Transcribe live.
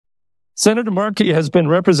Senator Markey has been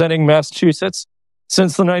representing Massachusetts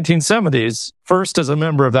since the 1970s, first as a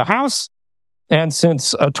member of the House and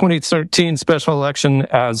since a 2013 special election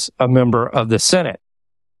as a member of the Senate.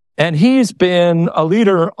 And he's been a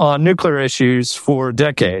leader on nuclear issues for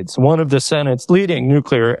decades, one of the Senate's leading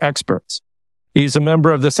nuclear experts. He's a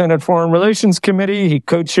member of the Senate Foreign Relations Committee. He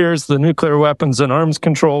co-chairs the Nuclear Weapons and Arms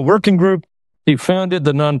Control Working Group. He founded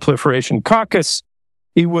the Non-Proliferation Caucus.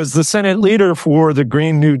 He was the Senate leader for the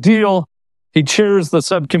Green New Deal. He chairs the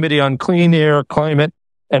Subcommittee on Clean Air, Climate,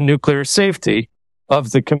 and Nuclear Safety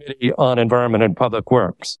of the Committee on Environment and Public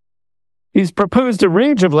Works. He's proposed a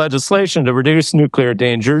range of legislation to reduce nuclear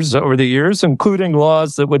dangers over the years, including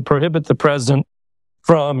laws that would prohibit the president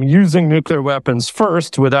from using nuclear weapons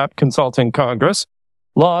first without consulting Congress,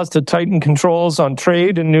 laws to tighten controls on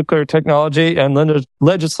trade in nuclear technology, and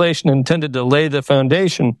legislation intended to lay the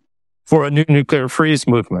foundation for a new nuclear freeze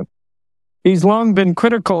movement. He's long been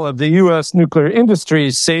critical of the U.S. nuclear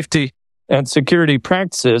industry's safety and security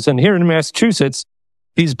practices, and here in Massachusetts,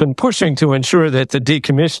 he's been pushing to ensure that the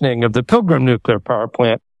decommissioning of the Pilgrim nuclear power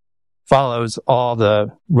plant follows all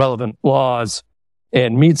the relevant laws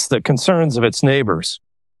and meets the concerns of its neighbors.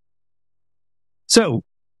 So,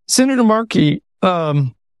 Senator Markey,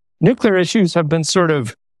 nuclear issues have been sort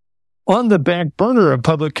of on the back burner of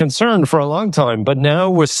public concern for a long time, but now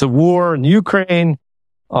with the war in Ukraine,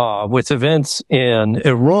 with events in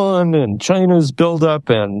Iran and China's buildup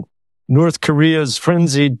and North Korea's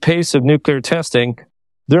frenzied pace of nuclear testing,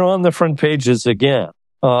 they're on the front pages again.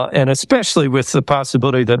 And especially with the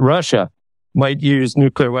possibility that Russia might use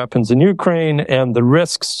nuclear weapons in Ukraine and the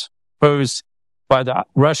risks posed by the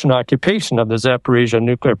Russian occupation of the Zaporizhzhia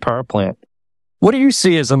nuclear power plant. What do you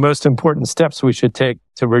see as the most important steps we should take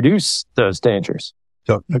to reduce those dangers?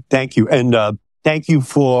 So, thank you. And thank you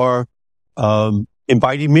for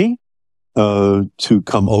inviting me to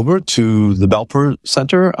come over to the Belfer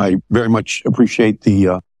Center. I very much appreciate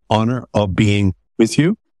the honor of being with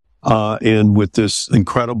you and with this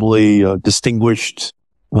incredibly distinguished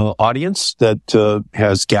audience that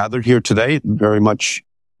has gathered here today. Very much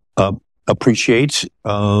appreciate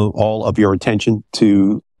all of your attention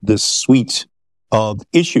to this suite of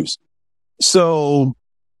issues. So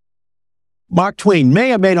Mark Twain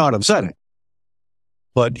may or may not have said it,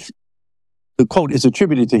 but the quote is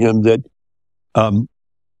attributed to him that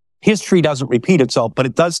history doesn't repeat itself, but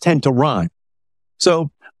it does tend to rhyme.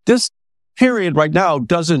 So this period right now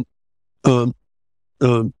doesn't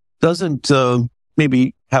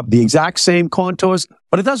maybe have the exact same contours,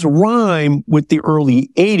 but it does rhyme with the early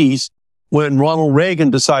 80s when Ronald Reagan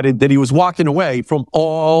decided that he was walking away from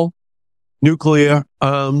all nuclear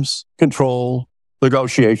arms control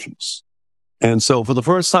negotiations. And so for the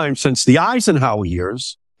first time since the Eisenhower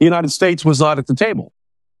years, the United States was not at the table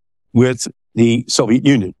with the Soviet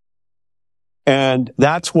Union. And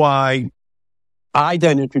that's why I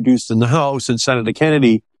then introduced in the House and Senator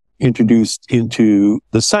Kennedy introduced into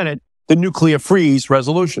the Senate the nuclear freeze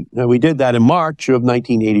resolution. And we did that in March of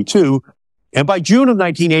 1982. And by June of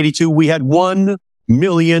 1982, we had 1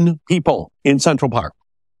 million people in Central Park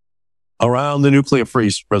around the nuclear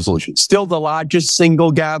freeze resolution. Still the largest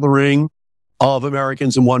single gathering of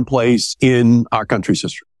Americans in one place in our country's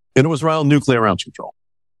history. And it was around nuclear arms control.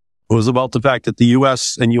 It was about the fact that the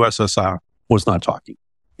U.S. and USSR was not talking.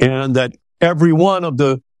 And that every one of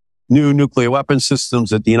the new nuclear weapon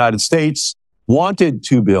systems that the United States wanted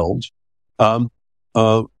to build were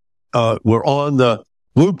on the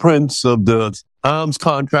blueprints of the arms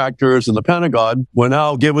contractors and the Pentagon were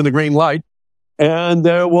now given the green light. And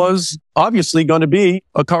there was obviously going to be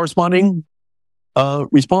a corresponding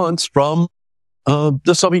response from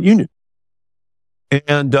the Soviet Union.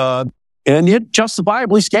 And it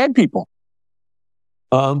justifiably scared people.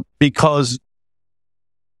 Because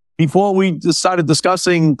before we started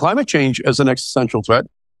discussing climate change as an existential threat,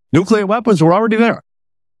 nuclear weapons were already there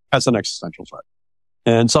as an existential threat.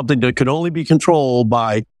 And something that could only be controlled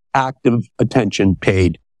by active attention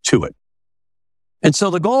paid to it. And so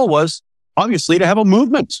the goal was, obviously, to have a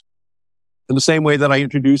movement. In the same way that I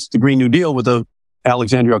introduced the Green New Deal with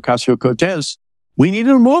Alexandria Ocasio-Cortez, we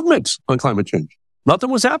needed a movement on climate change. Nothing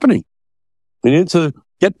was happening. We needed to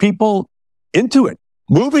get people into it,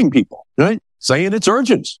 moving people, right? Saying it's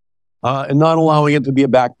urgent, and not allowing it to be a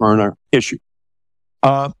back burner issue.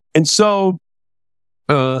 And so,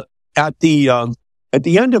 at the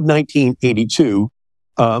end of 1982,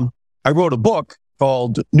 I wrote a book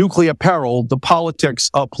called Nuclear Peril, The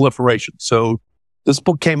Politics of Proliferation. So this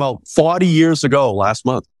book came out 40 years ago last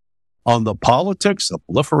month on the politics of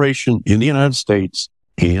proliferation in the United States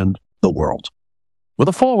and the world, with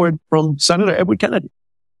a foreword from Senator Edward Kennedy.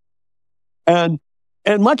 And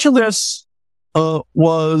And much of this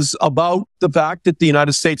was about the fact that the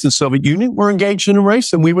United States and Soviet Union were engaged in a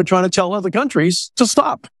race, and we were trying to tell other countries to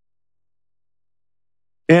stop.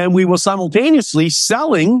 And we were simultaneously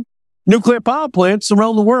selling nuclear power plants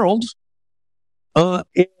around the world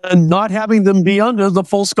and not having them be under the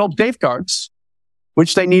full scope safeguards,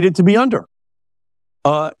 which they needed to be under.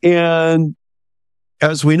 And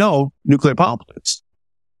as we know, nuclear power plants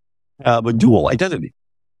have a dual identity.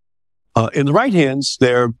 In the right hands,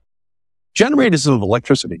 they're generators of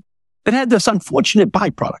electricity that had this unfortunate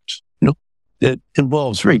byproduct, that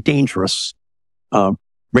involves very dangerous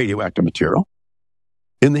radioactive material.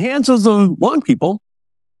 In the hands of the wrong people,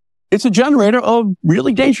 it's a generator of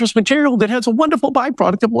really dangerous material that has a wonderful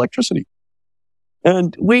byproduct of electricity.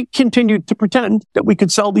 And we continued to pretend that we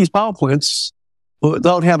could sell these power plants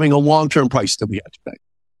without having a long-term price that we had to pay.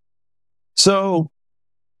 So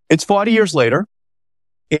it's 40 years later,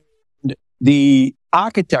 and the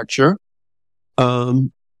architecture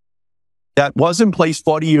that was in place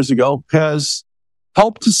 40 years ago has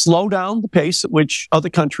helped to slow down the pace at which other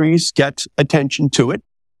countries get attention to it.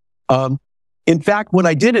 In fact, what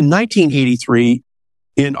I did in 1983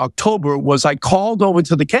 in October was I called over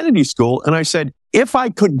to the Kennedy School and I said, if I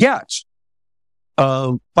could get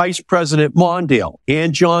Vice President Mondale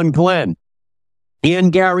and John Glenn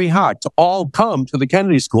and Gary Hart to all come to the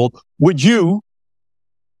Kennedy School, would you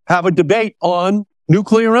have a debate on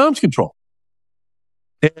nuclear arms control?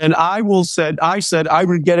 And I said I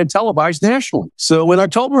would get it televised nationally. So in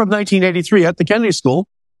October of 1983 at the Kennedy School,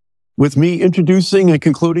 with me introducing and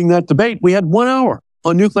concluding that debate, we had 1 hour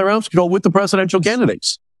on nuclear arms control with the presidential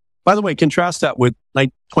candidates. By the way, contrast that with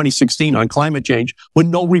 2016 on climate change,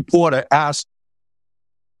 when no reporter asked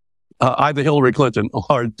either Hillary Clinton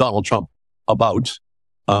or Donald Trump about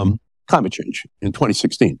climate change in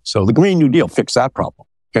 2016. So the Green New Deal fixed that problem.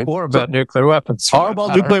 Okay? Or about nuclear weapons. Or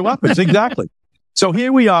about nuclear weapons, exactly. So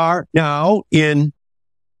here we are now in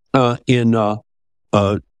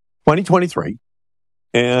 2023,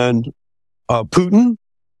 and Putin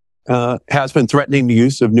has been threatening the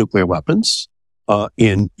use of nuclear weapons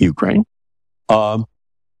in Ukraine.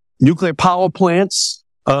 Nuclear power plants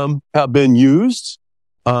have been used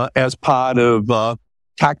as part of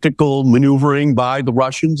tactical maneuvering by the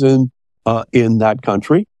Russians in that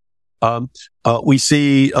country. We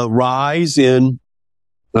see a rise in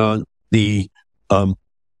the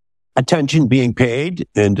attention being paid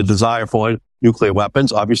and the desire for nuclear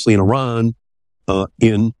weapons, obviously in Iran,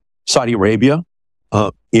 in Saudi Arabia,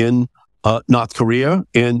 in North Korea,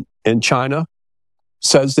 and China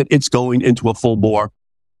says that it's going into a full-bore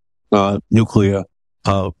nuclear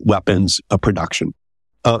weapons production.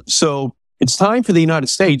 So it's time for the United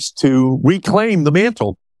States to reclaim the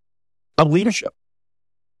mantle of leadership,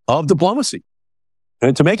 of diplomacy,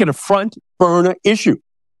 and to make it a front-burner issue.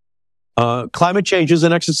 Climate change is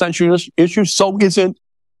an existential issue, so isn't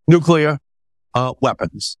nuclear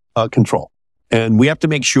weapons control. And we have to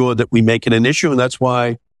make sure that we make it an issue, and that's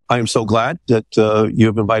why I am so glad that you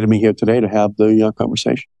have invited me here today to have the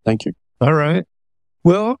conversation. Thank you. All right.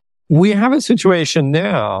 Well, we have a situation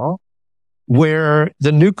now where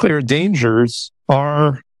the nuclear dangers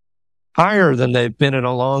are higher than they've been in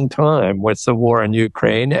a long time with the war in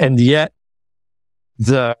Ukraine, and yet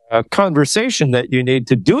the conversation that you need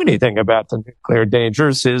to do anything about the nuclear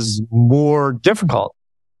dangers is more difficult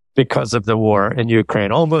because of the war in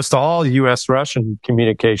Ukraine. Almost all U.S.-Russian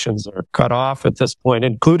communications are cut off at this point,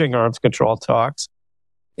 including arms control talks.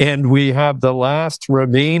 And we have the last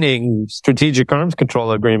remaining strategic arms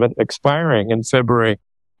control agreement expiring in February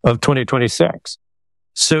of 2026.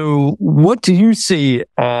 So what do you see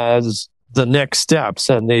as the next steps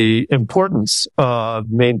and the importance of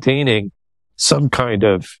maintaining some kind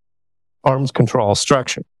of arms control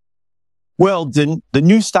structure? Well, the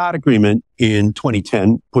New START agreement in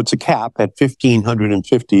 2010 puts a cap at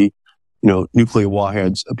 1,550, nuclear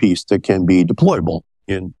warheads apiece that can be deployable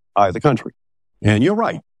in either country. And you're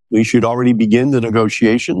right. We should already begin the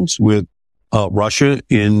negotiations with Russia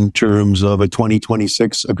in terms of a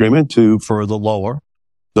 2026 agreement to further lower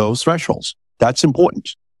those thresholds. That's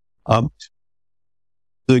important.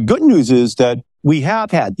 The good news is that we have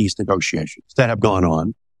had these negotiations that have gone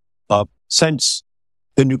on since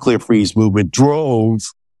the nuclear freeze movement drove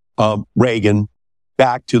Reagan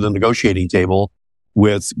back to the negotiating table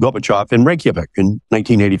with Gorbachev in Reykjavik in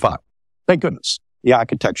 1985. Thank goodness. The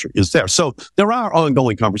architecture is there. So there are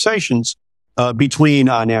ongoing conversations between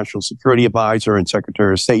our National Security Advisor and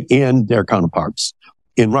Secretary of State and their counterparts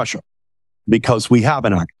in Russia, because we have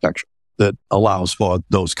an architecture that allows for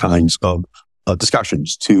those kinds of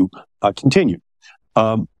discussions to continue.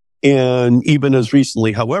 And even as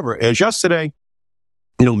recently, however, as yesterday,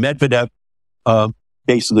 Medvedev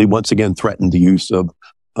basically once again threatened the use of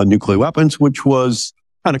nuclear weapons, which was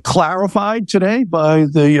kind of clarified today by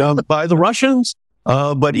the Russians.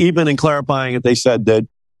 But even in clarifying it, they said that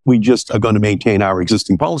we just are going to maintain our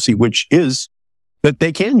existing policy, which is that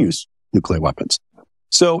they can use nuclear weapons.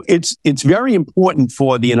 So it's very important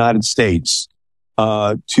for the United States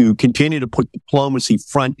to continue to put diplomacy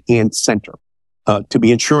front and center, to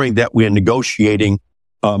be ensuring that we're negotiating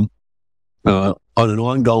on an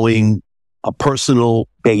ongoing, personal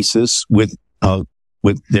basis with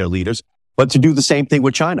their leaders, but to do the same thing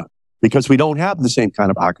with China, because we don't have the same kind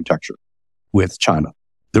of architecture with China.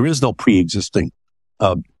 There is no pre-existing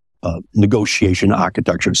negotiation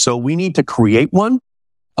architecture. So we need to create one.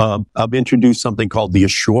 I've introduced something called the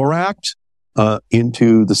Assure Act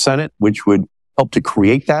into the Senate, which would help to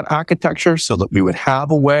create that architecture so that we would have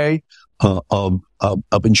a way of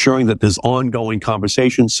ensuring that there's ongoing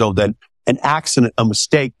conversation so that an accident, a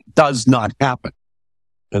mistake does not happen.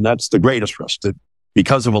 And that's the greatest risk, that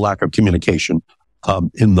because of a lack of communication,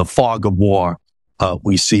 in the fog of war,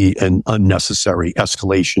 we see an unnecessary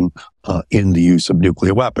escalation in the use of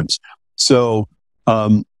nuclear weapons. So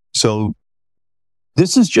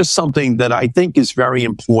this is just something that I think is very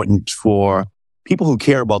important for people who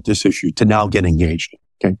care about this issue to now get engaged.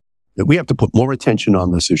 Okay, that we have to put more attention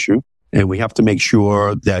on this issue, and we have to make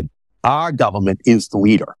sure that our government is the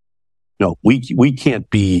leader. We can't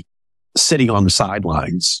be sitting on the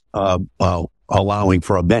sidelines, allowing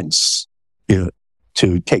for events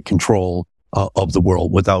to take control of the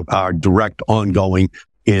world without our direct, ongoing,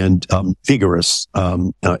 and vigorous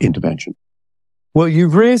intervention. Well,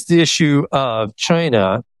 you've raised the issue of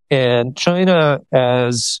China, and China,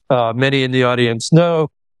 as many in the audience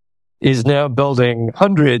know, is now building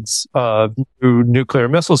hundreds of new nuclear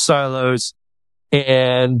missile silos,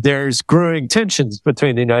 and there's growing tensions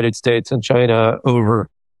between the United States and China over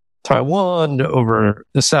Taiwan, over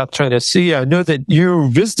the South China Sea. I know that you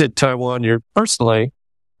visited Taiwan personally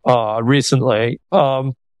recently.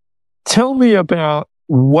 Tell me about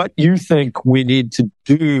what you think we need to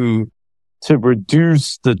do to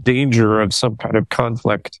reduce the danger of some kind of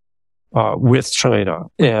conflict with China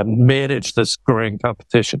and manage this growing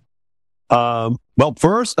competition. Well,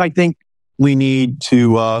 first, I think we need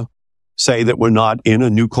to say that we're not in a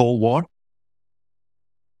new Cold War.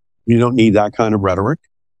 You don't need that kind of rhetoric.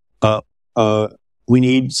 We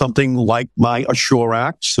need something like my Assure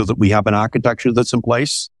Act so that we have an architecture that's in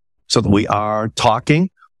place, so that we are talking,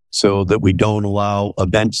 so that we don't allow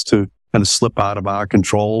events to kind of slip out of our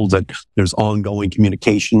control, that there's ongoing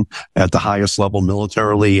communication at the highest level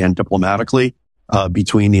militarily and diplomatically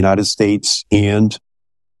between the United States and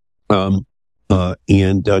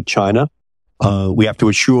China. We have to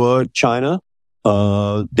assure China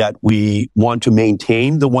that we want to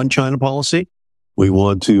maintain the one China policy. We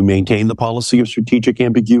want to maintain the policy of strategic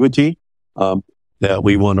ambiguity, that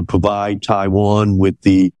we want to provide Taiwan with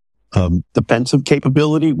the defensive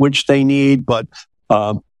capability which they need, but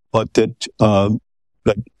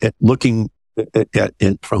looking at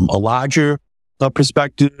it from a larger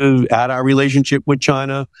perspective at our relationship with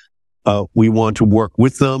China, we want to work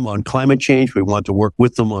with them on climate change. We want to work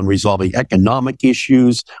with them on resolving economic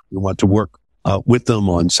issues. We want to work with them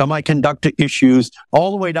on semiconductor issues,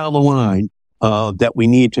 all the way down the line. That we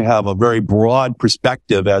need to have a very broad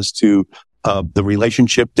perspective as to the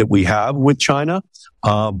relationship that we have with China,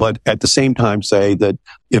 but at the same time say that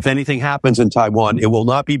if anything happens in Taiwan, it will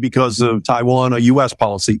not be because of Taiwan or U.S.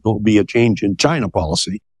 policy. It will be a change in China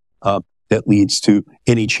policy that leads to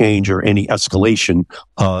any change or any escalation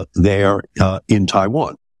there in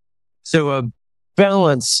Taiwan. So a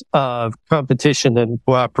balance of competition and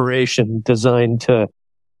cooperation designed to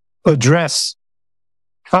address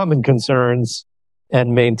common concerns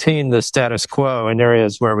and maintain the status quo in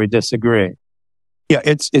areas where we disagree. Yeah,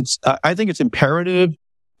 I think it's imperative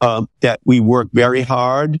that we work very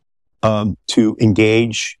hard to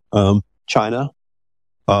engage China.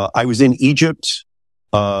 I was in Egypt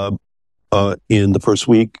in the first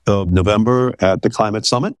week of November at the climate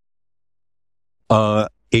summit,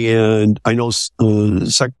 and I know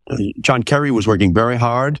John Kerry was working very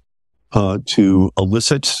hard to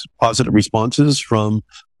elicit positive responses from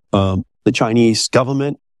the Chinese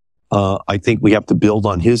government. I think we have to build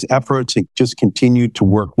on his efforts and just continue to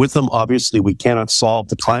work with them. Obviously, we cannot solve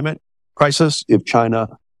the climate crisis if China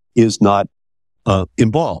is not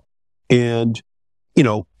involved. And,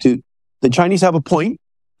 the Chinese have a point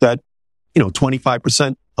that,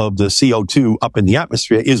 25% of the CO2 up in the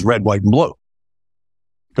atmosphere is red, white, and blue,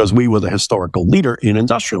 because we were the historical leader in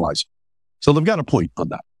industrializing. So they've got a point on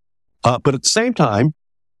that. But at the same time,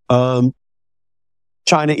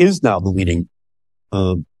 China is now the leading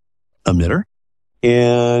emitter.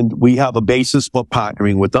 And we have a basis for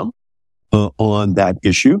partnering with them on that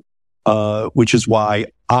issue, which is why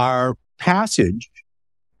our passage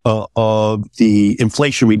of the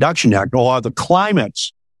Inflation Reduction Act, or the Climate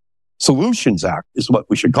Solutions Act is what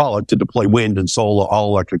we should call it, to deploy wind and solar, all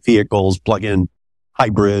electric vehicles, plug-in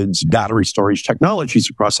hybrids, battery storage technologies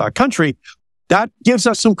across our country. That gives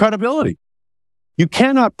us some credibility. You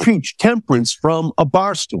cannot preach temperance from a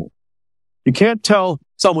bar stool. You can't tell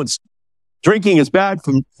someone's drinking is bad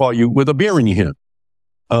for you with a beer in your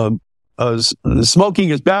hand. Smoking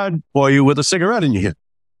is bad for you with a cigarette in your hand.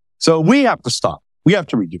 So we have to stop. We have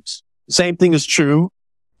to reduce. The same thing is true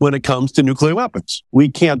when it comes to nuclear weapons. We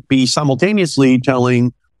can't be simultaneously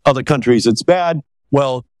telling other countries it's bad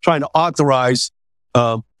while trying to authorize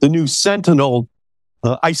the new Sentinel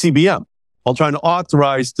ICBM, while trying to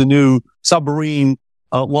authorize the new submarine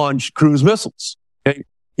launched cruise missiles. Okay?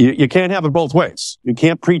 You can't have it both ways. You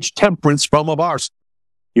can't preach temperance from a bar.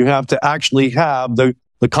 You have to actually have the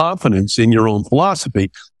confidence in your own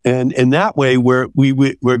philosophy. And in that way, we're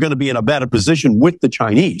going to be in a better position with the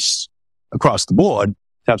Chinese across the board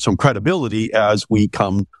to have some credibility as we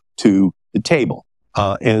come to the table.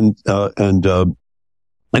 And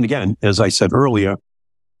again, as I said earlier,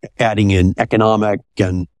 adding in economic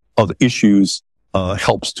and other issues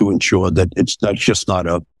helps to ensure that it's just not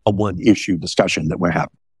a one issue discussion that we're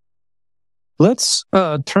having. Let's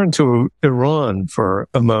turn to Iran for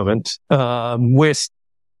a moment. With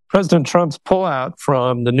President Trump's pullout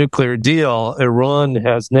from the nuclear deal, Iran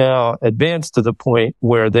has now advanced to the point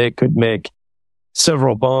where they could make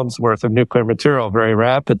several bombs worth of nuclear material very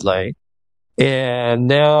rapidly. And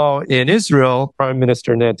now in Israel, Prime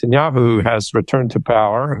Minister Netanyahu has returned to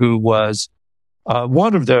power, who was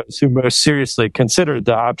one of those who most seriously considered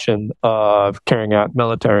the option of carrying out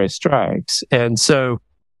military strikes. And so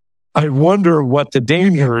I wonder what the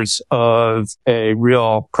dangers of a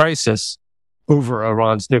real crisis over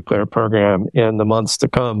Iran's nuclear program in the months to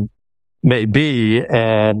come may be,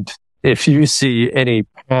 and if you see any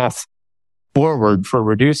path forward for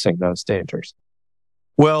reducing those dangers.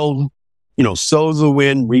 Well, sow the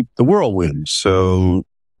wind, reap the whirlwind. So,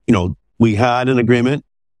 we had an agreement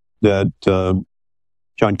that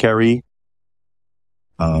John Kerry,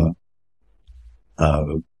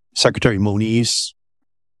 Secretary Moniz,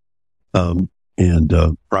 and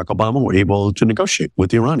Barack Obama were able to negotiate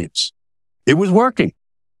with the Iranians. It was working.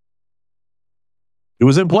 It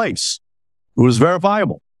was in place. It was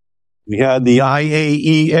verifiable. We had the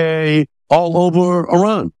IAEA all over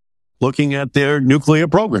Iran looking at their nuclear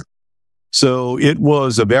program. So it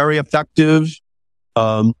was a very effective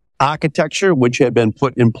architecture which had been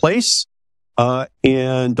put in place,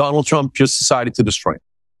 and Donald Trump just decided to destroy it.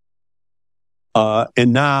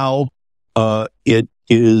 And now it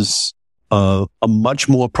is a much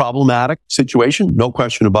more problematic situation, no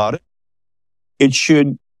question about it. It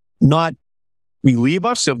should not relieve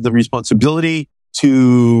us of the responsibility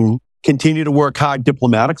to continue to work hard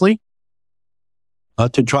diplomatically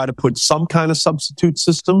to try to put some kind of substitute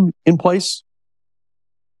system in place.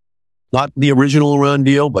 Not the original Iran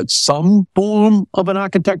deal, but some form of an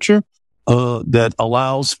architecture that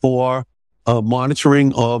allows for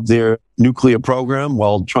monitoring of their nuclear program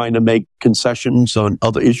while trying to make concessions on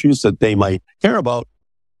other issues that they might care about.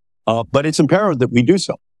 But it's imperative that we do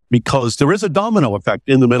so, because there is a domino effect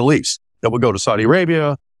in the Middle East that will go to Saudi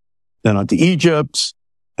Arabia, then on to Egypt,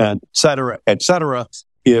 and et cetera,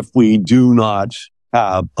 if we do not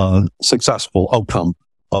have a successful outcome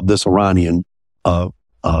of this Iranian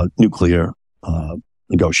nuclear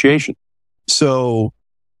negotiation. So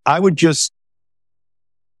I would just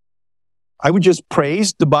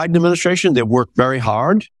praise the Biden administration. They've worked very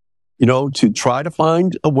hard, to try to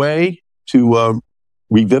find a way to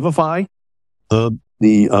revivify the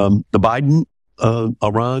Biden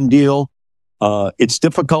Iran deal. It's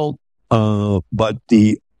difficult, but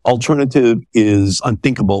the alternative is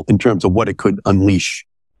unthinkable in terms of what it could unleash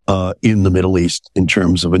in the Middle East in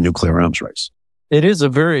terms of a nuclear arms race. It is a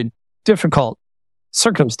very difficult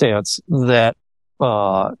circumstance that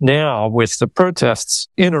now with the protests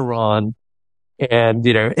in Iran and,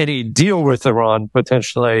 any deal with Iran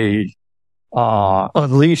potentially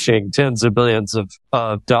unleashing tens of billions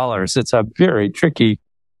of dollars, it's a very tricky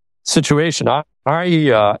situation.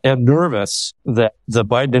 I am nervous that the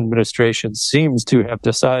Biden administration seems to have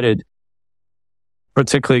decided,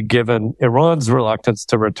 particularly given Iran's reluctance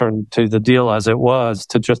to return to the deal as it was,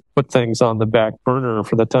 to just put things on the back burner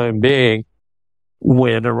for the time being,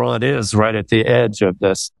 when Iran is right at the edge of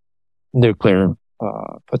this nuclear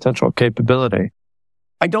potential capability.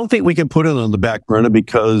 I don't think we can put it on the back burner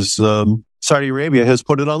because Saudi Arabia has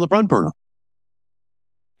put it on the front burner.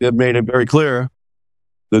 they've made it very clear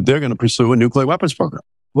that they're going to pursue a nuclear weapons program.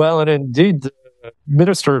 Well, and indeed, the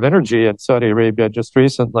Minister of Energy in Saudi Arabia just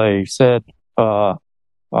recently said,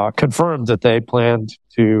 confirmed that they planned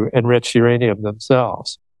to enrich uranium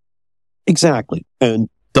themselves. Exactly. And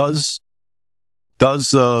does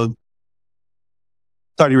Saudi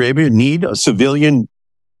Arabia need a civilian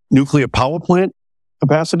nuclear power plant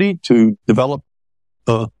capacity to develop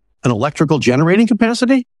an electrical generating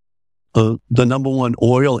capacity? The number one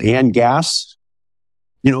oil and gas,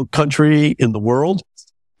 country in the world.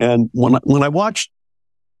 And when I watched,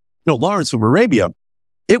 Lawrence of Arabia,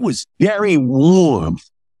 it was very warm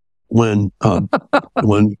when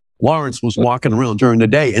Lawrence was walking around during the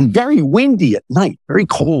day, and very windy at night, very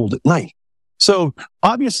cold at night. So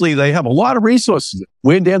obviously they have a lot of resources,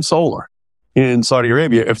 wind and solar, in Saudi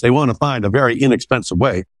Arabia if they want to find a very inexpensive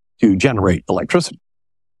way to generate electricity.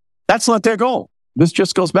 That's not their goal. This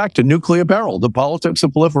just goes back to nuclear peril, the politics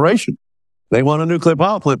of proliferation. They want a nuclear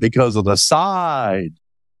power plant because of the side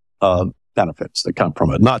benefits that come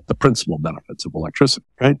from it, not the principal benefits of electricity,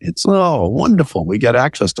 right? It's, wonderful. We get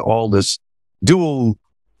access to all this dual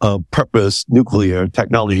purpose nuclear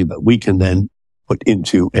technology that we can then put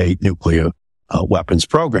into a nuclear weapons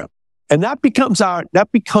program. And that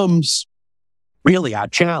becomes really our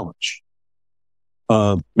challenge.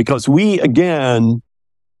 Because we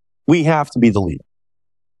have to be the leader.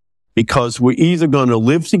 Because we're either going to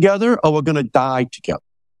live together or we're going to die together.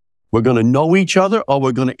 We're going to know each other or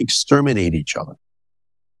we're going to exterminate each other.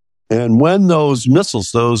 And when those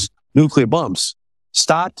missiles, those nuclear bombs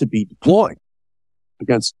start to be deployed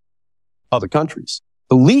against other countries,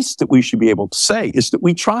 the least that we should be able to say is that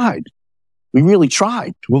we tried. We really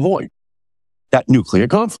tried to avoid that nuclear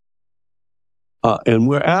conflict. And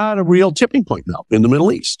we're at a real tipping point now in the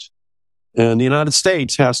Middle East. And the United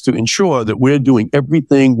States has to ensure that we're doing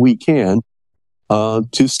everything we can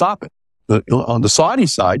to stop it. On the Saudi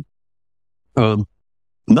side,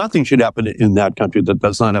 nothing should happen in that country that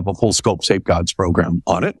does not have a full scope safeguards program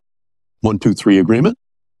on it. 1, 2, 3 agreement.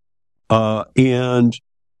 And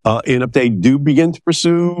if they do begin to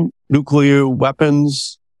pursue nuclear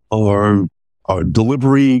weapons or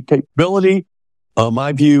delivery capability,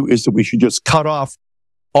 my view is that we should just cut off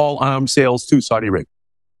all arms sales to Saudi Arabia.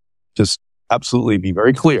 Just absolutely be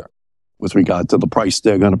very clear with regard to the price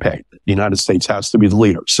they're going to pay. The United States has to be the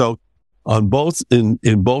leader. So in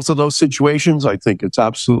both of those situations, I think it's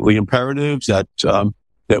absolutely imperative that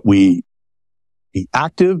we be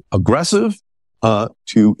active, aggressive,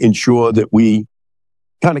 to ensure that we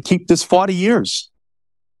kind of keep this 40 years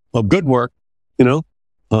of good work,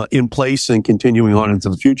 in place and continuing on into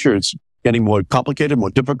the future. It's getting more complicated,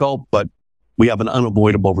 more difficult, but we have an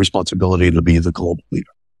unavoidable responsibility to be the global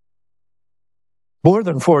leader. More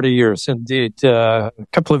than 40 years, indeed. A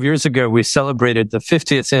couple of years ago, we celebrated the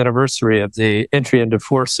 50th anniversary of the entry into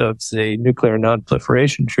force of the Nuclear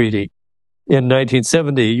Non-Proliferation Treaty in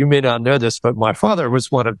 1970. You may not know this, but my father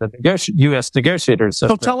was one of the U.S. negotiators.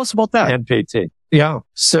 So tell us about that. NPT. Yeah.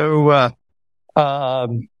 So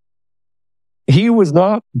he was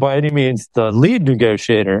not by any means the lead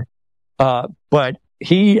negotiator, but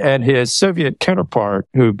he and his Soviet counterpart,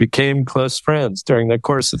 who became close friends during the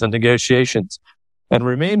course of the negotiations and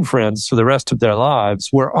remained friends for the rest of their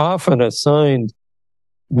lives, were often assigned,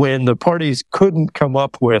 when the parties couldn't come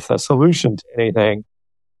up with a solution to anything,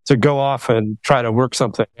 to go off and try to work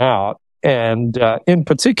something out. And in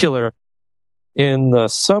particular, in the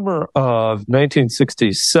summer of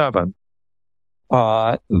 1967,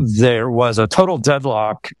 there was a total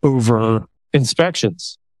deadlock over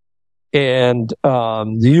inspections. And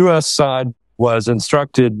the U.S. side was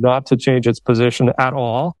instructed not to change its position at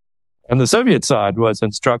all. And the Soviet side was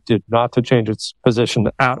instructed not to change its position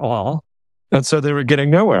at all. And so they were getting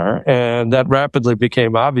nowhere. And that rapidly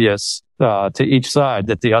became obvious to each side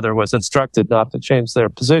that the other was instructed not to change their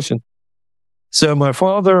position. So my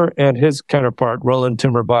father and his counterpart, Roland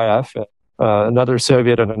Timurbayev, another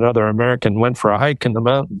Soviet and another American, went for a hike in the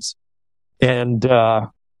mountains and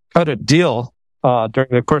cut a deal during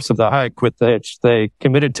the course of the hike, with which they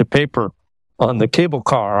committed to paper on the cable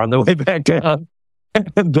car on the way back down.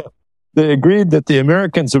 And they agreed that the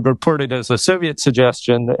Americans would report it as a Soviet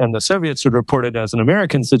suggestion and the Soviets would report it as an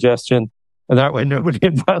American suggestion. And that way nobody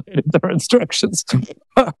had violated their instructions.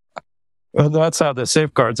 And that's how the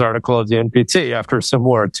safeguards article of the NPT, after some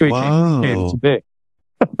more tweaking, came to be.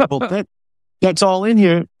 Well, that's all in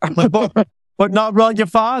here, but not wrong your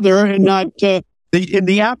father, and not in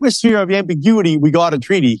the atmosphere of ambiguity. We got a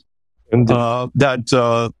treaty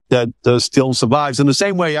that still survives. In the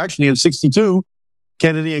same way, actually, in '62,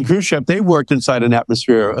 Kennedy and Khrushchev, they worked inside an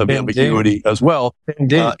atmosphere of ambiguity as well,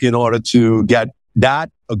 in order to get that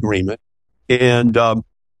agreement. And I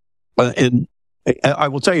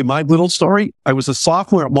will tell you my little story. I was a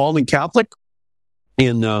sophomore at Malden Catholic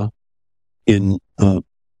in March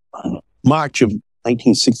of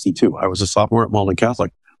 1962. I was a sophomore at Malden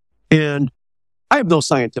Catholic. And I have no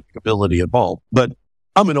scientific ability at all, but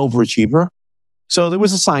I'm an overachiever. So there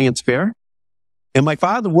was a science fair. And my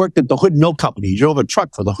father worked at the Hood Milk Company. He drove a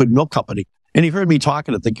truck for the Hood Milk Company. And he heard me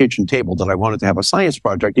talking at the kitchen table that I wanted to have a science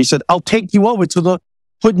project. He said, I'll take you over to the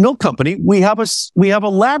Hood Milk Company. We have a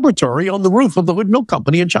laboratory on the roof of the Hood Milk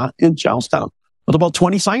Company in Charlestown with about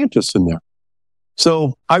 20 scientists in there.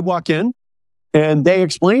 So I walk in and they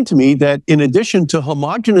explained to me that in addition to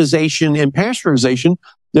homogenization and pasteurization,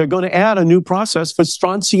 they're going to add a new process for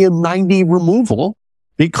strontium-90 removal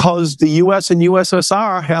because the U.S. and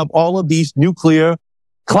USSR have all of these nuclear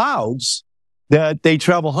clouds that they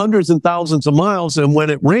travel hundreds and thousands of miles. And when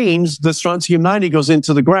it rains, the strontium-90 goes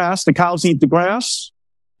into the grass. The cows eat the grass.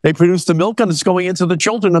 They produce the milk, and it's going into the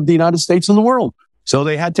children of the United States and the world. So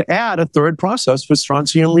they had to add a third process for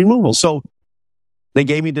strontium removal. So they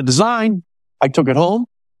gave me the design. I took it home.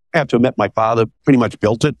 I have to admit, my father pretty much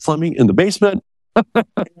built it for me in the basement.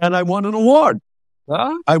 And I won an award.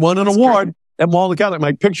 I won an award at Malden Catholic.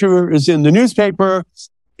 My picture is in the newspaper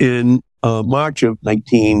in March of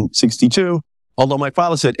 1962. Although my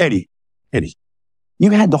father said, Eddie,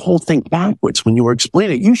 you had the whole thing backwards when you were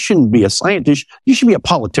explaining it. You shouldn't be a scientist. You should be a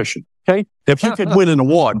politician. Okay. If you could win an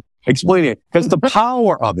award, explain it, because the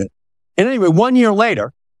power of it. And anyway, 1 year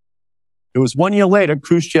later,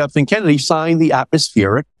 Khrushchev and Kennedy signed the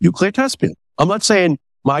atmospheric nuclear test ban. I'm not saying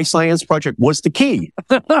my science project was the key,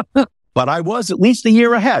 but I was at least a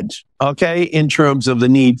year ahead, okay, in terms of the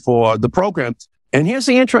need for the program. And here's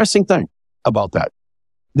the interesting thing about that.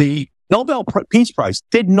 The Nobel Peace Prize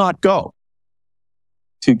did not go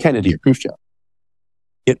to Kennedy or Khrushchev.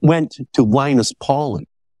 It went to Linus Pauling,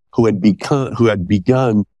 who had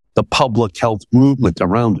begun the public health movement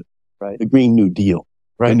around it, right? The Green New Deal,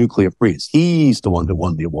 right? The nuclear freeze. He's the one that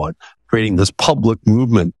won the award, creating this public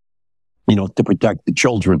movement, to protect the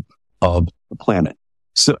children of the planet.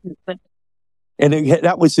 So, and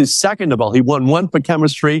that was his second Nobel. He won one for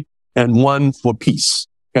chemistry and one for peace.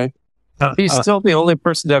 Okay. He's still the only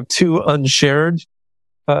person to have two unshared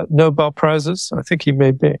Nobel Prizes. I think he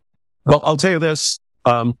may be. Well, I'll tell you this.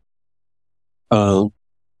 I know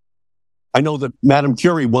that Madame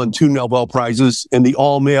Curie won 2 Nobel Prizes, and the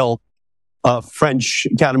all-male French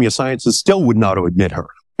Academy of Sciences still would not admit her.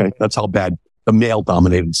 Okay, that's how bad the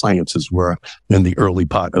male-dominated sciences were in the early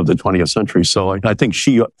part of the 20th century. So I think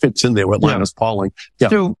she fits in there with Linus Pauling. Yeah.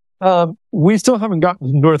 So we still haven't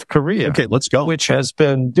gotten to North Korea. Okay, let's go. Which has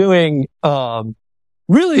been doing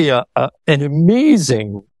really an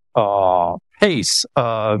amazing pace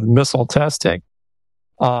of missile testing.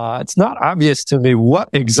 It's not obvious to me what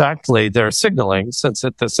exactly they're signaling, since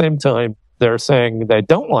at the same time they're saying they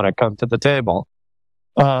don't want to come to the table.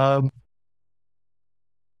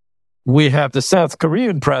 We have the South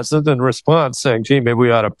Korean president in response saying, gee, maybe we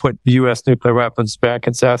ought to put U.S. nuclear weapons back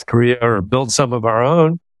in South Korea or build some of our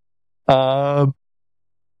own. Tell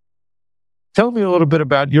me a little bit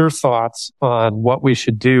about your thoughts on what we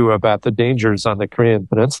should do about the dangers on the Korean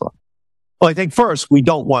Peninsula. Well, I think first, we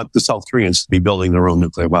don't want the South Koreans to be building their own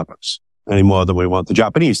nuclear weapons any more than we want the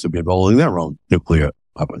Japanese to be building their own nuclear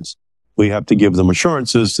weapons. We have to give them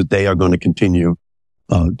assurances that they are going to continue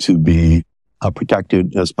to be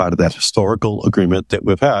protected as part of that historical agreement that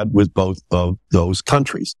we've had with both of those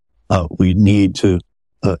countries. We need to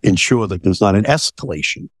ensure that there's not an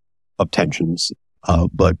escalation of tensions,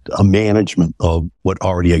 but a management of what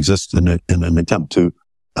already exists in an attempt to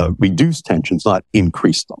reduce tensions, not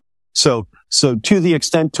increase them. So to the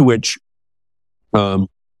extent to which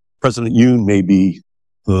President Yoon may be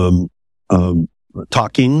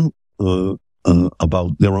talking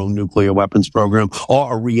about their own nuclear weapons program,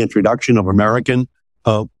 or a reintroduction of American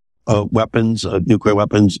weapons, nuclear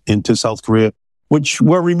weapons into South Korea, which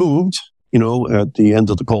were removed, at the end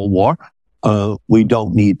of the Cold War. We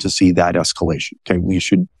don't need to see that escalation. Okay, we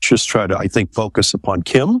should just try to, I think, focus upon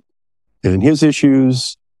Kim and his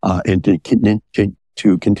issues, and to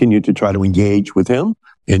continue to try to engage with him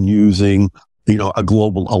in using, a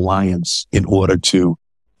global alliance in order to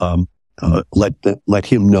let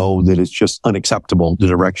him know that it's just unacceptable, the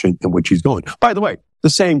direction in which he's going. By the way, the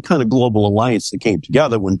same kind of global alliance that came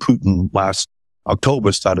together when Putin last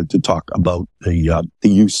October started to talk about the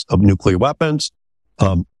use of nuclear weapons.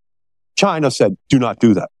 China said, do not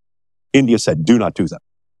do that. India said, do not do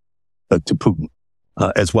that to Putin,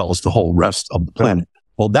 as well as the whole rest of the planet.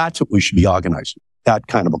 Well, that's what we should be organizing. That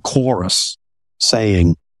kind of a chorus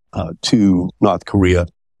saying to North Korea,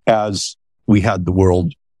 as we had the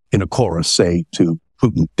world in a chorus say to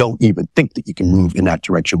Putin, don't even think that you can move in that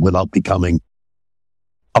direction without becoming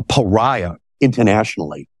a pariah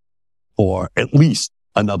internationally for at least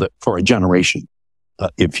for a generation,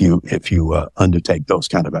 if you undertake those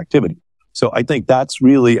kind of activities. So I think that's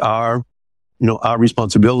really our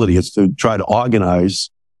responsibility is to try to organize,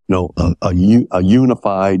 a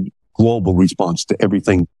unified global response to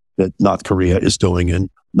everything that North Korea is doing, and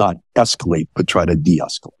not escalate, but try to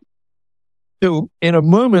de-escalate. So in a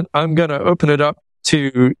moment, I'm going to open it up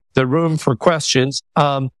to the room for questions.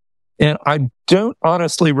 And I don't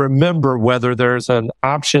honestly remember whether there's an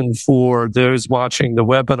option for those watching the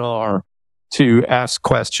webinar to ask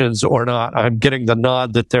questions or not. I'm getting the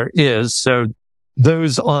nod that there is. So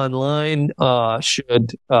those online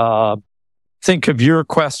should think of your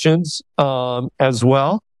questions as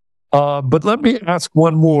well. But let me ask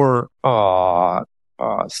one more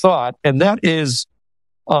thought, and that is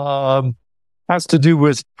has to do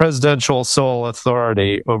with presidential sole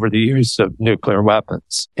authority over the use of nuclear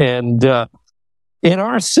weapons. And in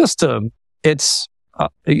our system, it's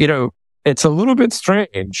it's a little bit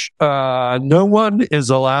strange. No one is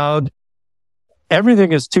allowed.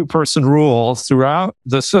 Everything is two-person rule throughout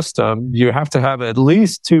the system. You have to have at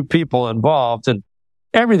least two people involved in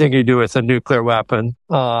everything you do with a nuclear weapon.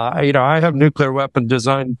 I have nuclear weapon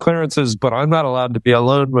design clearances, but I'm not allowed to be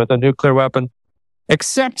alone with a nuclear weapon,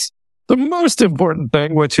 except the most important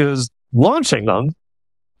thing, which is launching them.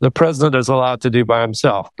 The president is allowed to do by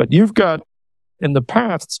himself. But you've got, in the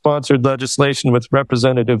past, sponsored legislation with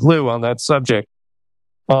Representative Liu on that subject.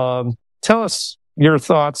 Tell us your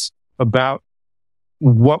thoughts about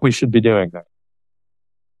what we should be doing there.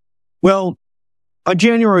 Well, on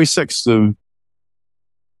January 6th of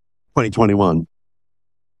 2021,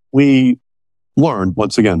 we learned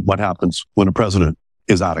once again what happens when a president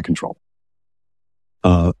is out of control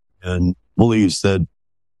and believes that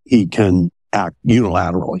he can act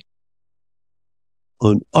unilaterally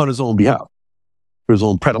on his own behalf, for his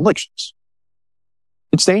own predilections.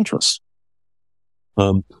 It's dangerous.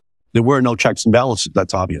 There were no checks and balances.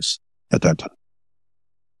 That's obvious at that time.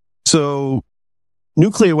 So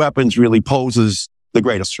nuclear weapons really poses the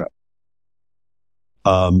greatest threat.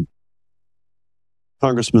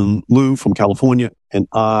 Congressman Liu from California and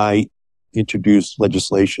I introduced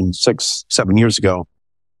legislation 6-7 years ago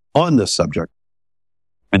on this subject,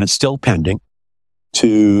 and it's still pending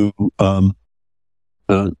to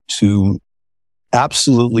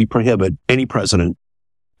absolutely prohibit any president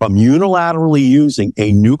from unilaterally using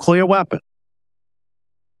a nuclear weapon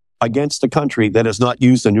against a country that has not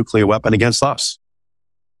used a nuclear weapon against us.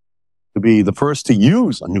 To be the first to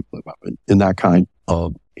use a nuclear weapon in that kind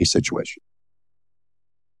of a situation.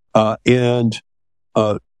 And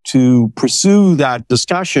to pursue that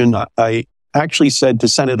discussion, I actually said to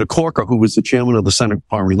Senator Corker, who was the chairman of the Senate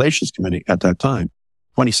Foreign Relations Committee at that time,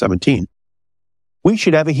 2017, we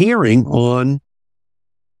should have a hearing on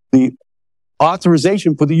the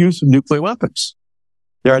authorization for the use of nuclear weapons.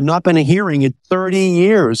 There had not been a hearing in 30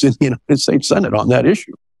 years in the United States Senate on that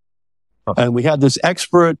issue. And we had this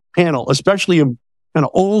expert panel, especially of kind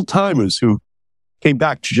of old timers who came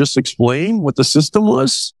back to just explain what the system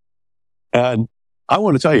was. And I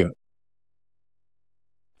want to tell you,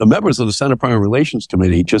 the members of the Senate Foreign Relations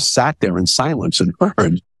Committee just sat there in silence and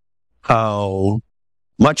heard how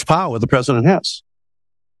much power the president has.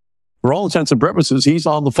 For all intents and purposes, he's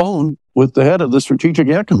on the phone with the head of the Strategic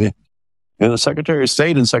Air Command and the Secretary of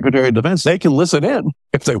State and Secretary of Defense. They can listen in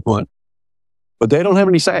if they want, but they don't have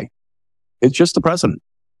any say. It's just the president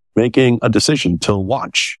making a decision to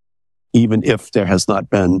launch, even if there has not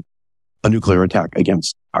been a nuclear attack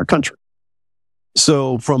against our country.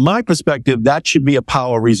 So from my perspective, that should be a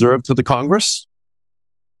power reserved to the Congress,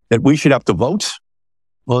 that we should have to vote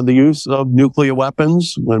on the use of nuclear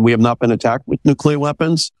weapons when we have not been attacked with nuclear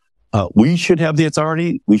weapons. We should have the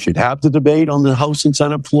authority. We should have the debate on the House and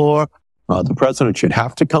Senate floor. The president should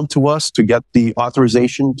have to come to us to get the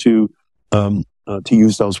authorization to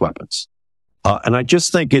use those weapons. And I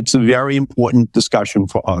just think it's a very important discussion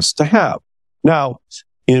for us to have. Now,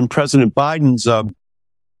 in President Biden's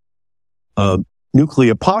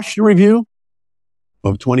nuclear posture review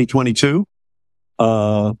of 2022,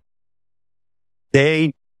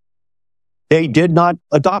 they did not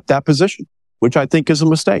adopt that position, which I think is a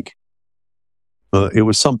mistake. It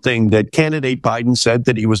was something that candidate Biden said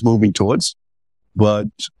that he was moving towards. But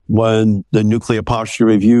when the nuclear posture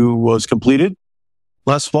review was completed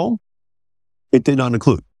last fall, it did not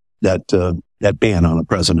include that ban on a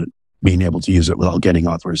president being able to use it without getting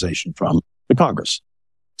authorization from the Congress.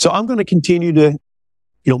 So I'm going to continue to,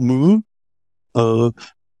 move that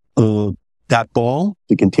ball,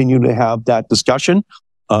 to continue to have that discussion.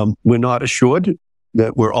 We're not assured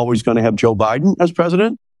that we're always going to have Joe Biden as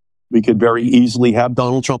president. We could very easily have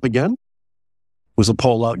Donald Trump again. There was a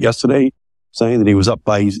poll out yesterday saying that he was up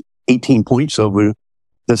by 18 points over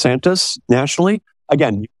DeSantis nationally.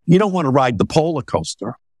 Again, you don't want to ride the roller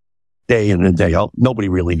coaster day in and day out. Nobody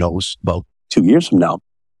really knows about 2 years from now.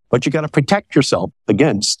 But you got to protect yourself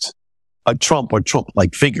against a Trump or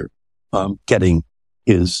Trump-like figure getting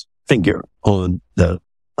his finger on the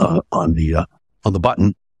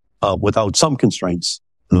button without some constraints,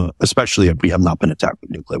 especially if we have not been attacked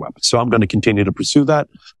with nuclear weapons. So I'm going to continue to pursue that.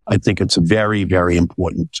 I think it's a very, very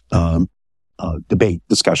important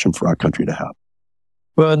discussion for our country to have.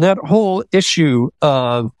 Well, and that whole issue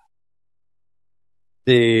of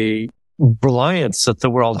the reliance that the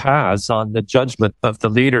world has on the judgment of the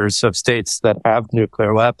leaders of states that have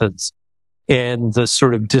nuclear weapons and the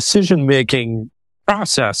sort of decision-making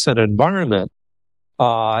process and environment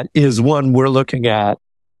is one we're looking at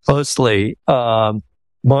closely.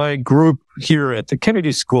 My group here at the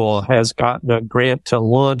Kennedy School has gotten a grant to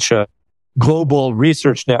launch a global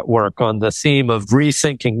research network on the theme of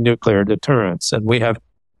rethinking nuclear deterrence. And we have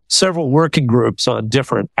several working groups on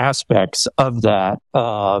different aspects of that.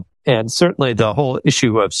 And certainly the whole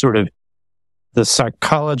issue of sort of the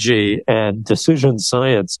psychology and decision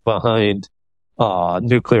science behind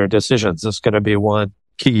nuclear decisions is going to be one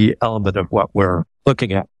key element of what we're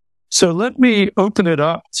looking at. So let me open it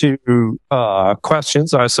up to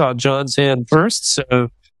questions. I saw John's hand first, so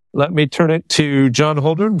let me turn it to John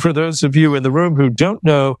Holdren. For those of you in the room who don't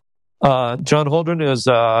know, John Holdren is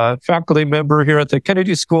a faculty member here at the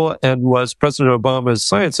Kennedy School and was President Obama's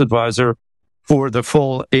science advisor for the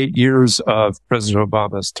full 8 years of President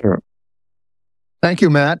Obama's term. Thank you,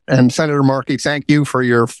 Matt. And Senator Markey, thank you for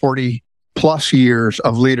your 40-plus years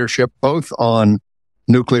of leadership, both on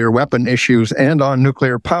nuclear weapon issues and on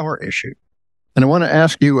nuclear power issues. And I want to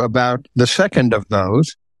ask you about the second of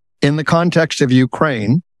those in the context of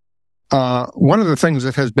Ukraine. One of the things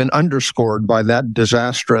that has been underscored by that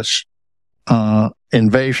disastrous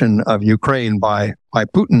invasion of Ukraine by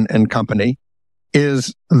Putin and company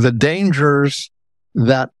is the dangers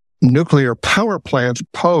that nuclear power plants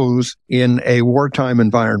pose in a wartime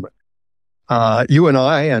environment. You and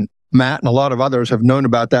I and Matt and a lot of others have known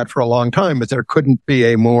about that for a long time, but there couldn't be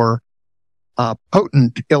a more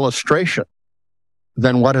potent illustration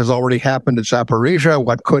than what has already happened at Zaporizhia,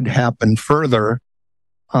 what could happen further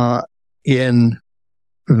in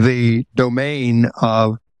the domain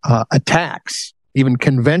of attacks, even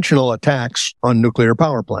conventional attacks on nuclear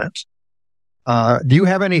power plants. Do you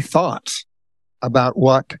have any thoughts about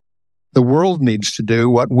what the world needs to do,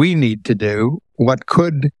 what we need to do, what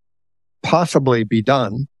could possibly be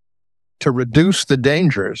done to reduce the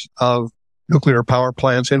dangers of nuclear power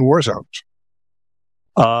plants in war zones?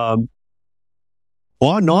 On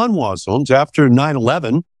non-war zones, after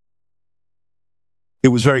 9/11, it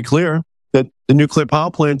was very clear that the nuclear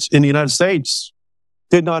power plants in the United States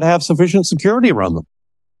did not have sufficient security around them,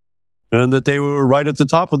 and that they were right at the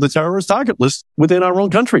top of the terrorist target list within our own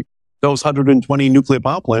country. Those 120 nuclear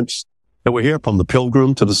power plants that were here, from the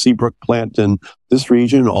Pilgrim to the Seabrook plant in this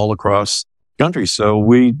region, all across the country. So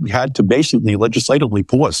we had to basically legislatively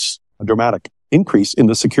force a dramatic increase in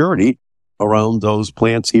the security around those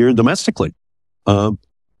plants here domestically.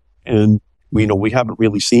 And we haven't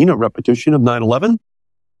really seen a repetition of 9/11,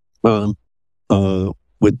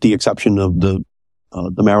 with the exception of the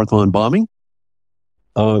Marathon bombing.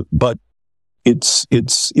 But it's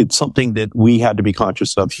something that we had to be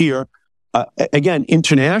conscious of here. Again,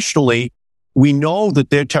 internationally, we know that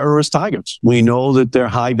they're terrorist targets. We know that they're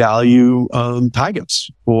high value targets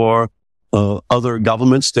for other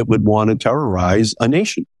governments that would want to terrorize a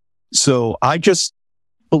nation. So I just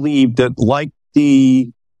believe that, like the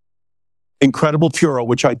incredible furor,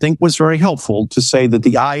 which I think was very helpful, to say that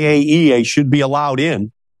the IAEA should be allowed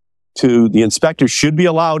in, to the inspectors should be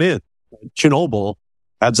allowed in, Chernobyl,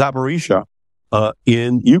 at Zaporizhia,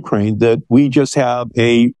 in Ukraine, that we just have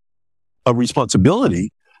a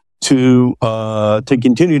responsibility to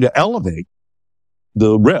continue to elevate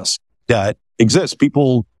the risk that exists.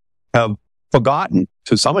 People have forgotten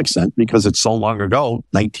to some extent, because it's so long ago,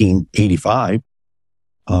 1985,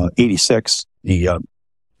 86, the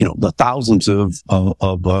thousands of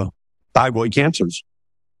thyroid cancers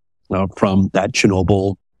from that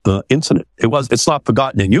Chernobyl incident. It's not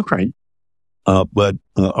forgotten in Ukraine, but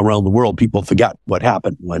around the world, people forget what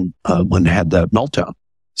happened when they had that meltdown.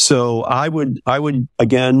 So I would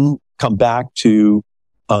again come back to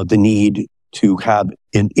the need to have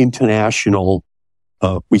an international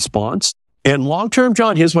response. And long term,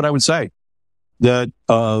 John, here's what I would say: that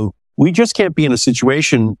we just can't be in a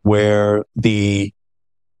situation where the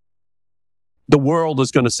the world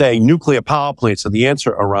is going to say nuclear power plants are the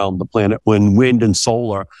answer around the planet when wind and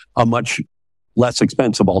solar are much less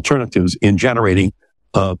expensive alternatives in generating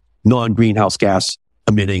non-greenhouse gas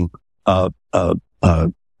emitting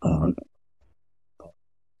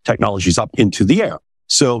technologies up into the air.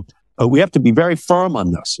 So we have to be very firm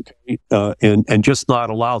on this, okay? And just not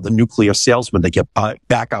allow the nuclear salesman to get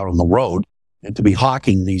back out on the road and to be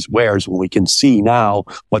hawking these wares when we can see now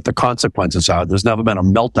what the consequences are. There's never been a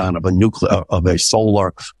meltdown of a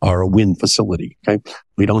solar or a wind facility. Okay.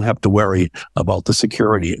 We don't have to worry about the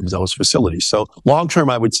security of those facilities. So long term,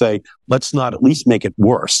 I would say, let's not at least make it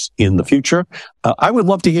worse in the future. I would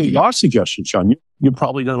love to hear your suggestions, Sean. You've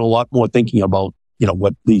probably done a lot more thinking about,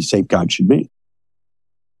 what these safeguards should be.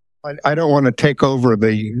 I don't want to take over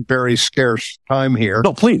the very scarce time here.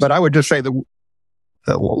 No, please. But I would just say the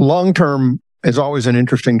long term is always an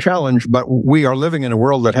interesting challenge, but we are living in a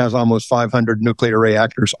world that has almost 500 nuclear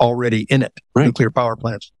reactors already in it, right. Nuclear power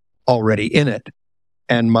plants already in it.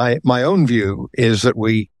 And my own view is that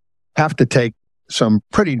we have to take some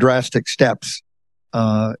pretty drastic steps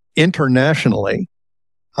internationally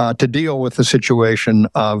to deal with the situation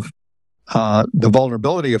of the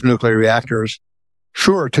vulnerability of nuclear reactors,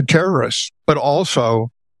 sure, to terrorists, but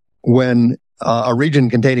also when a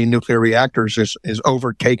region containing nuclear reactors is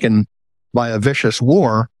overtaken by a vicious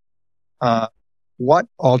war, what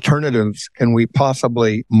alternatives can we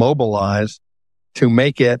possibly mobilize to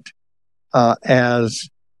make it as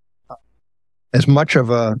much of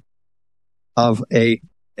a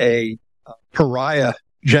pariah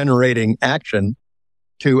generating action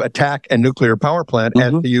to attack a nuclear power plant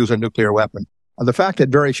as to use a nuclear weapon? The fact that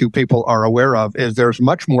very few people are aware of is there's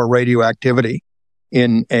much more radioactivity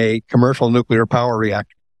in a commercial nuclear power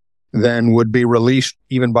reactor than would be released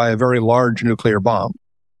even by a very large nuclear bomb.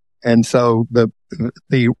 And so the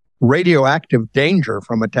radioactive danger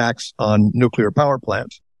from attacks on nuclear power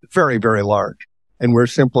plants is very, very large. And we're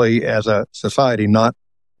simply, as a society, not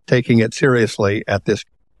taking it seriously at this.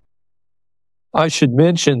 I should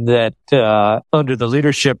mention that under the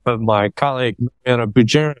leadership of my colleague, Mariana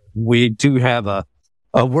Bujarin, we do have a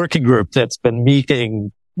working group that's been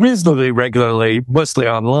meeting reasonably regularly, mostly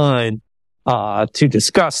online, to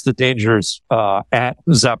discuss the dangers at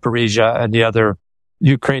Zaporizhzhia and the other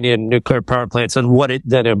Ukrainian nuclear power plants and what it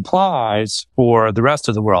then implies for the rest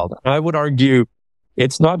of the world. I would argue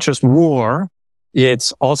it's not just war.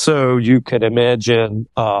 It's also, you can imagine,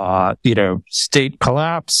 state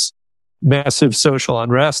collapse, massive social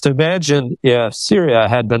unrest. Imagine if Syria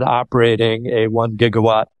had been operating a 1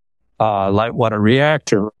 gigawatt light water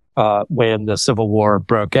reactor when the civil war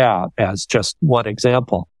broke out, as just one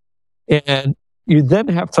example. And you then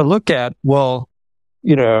have to look at, what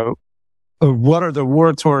are the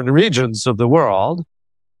war-torn regions of the world?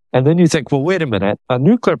 And then you think, well, wait a minute, a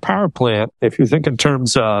nuclear power plant, if you think in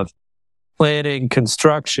terms of planning,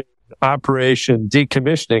 construction, operation,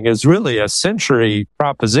 decommissioning, is really a century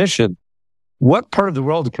proposition. What part of the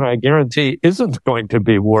world can I guarantee isn't going to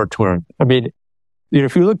be war-torn? I mean,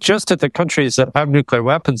 if you look just at the countries that have nuclear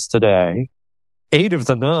weapons today, 8 of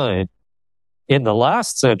the 9 in the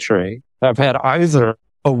last century have had either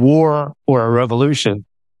a war or a revolution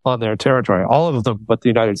on their territory, all of them but the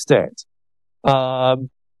United States. It's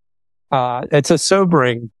a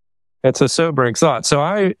sobering thought. So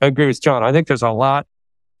I agree with John. I think there's a lot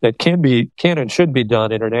that can and should be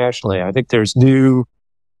done internationally. I think there's new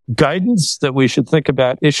guidance that we should think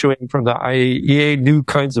about issuing from the IAEA, new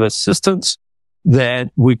kinds of assistance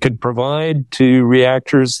that we could provide to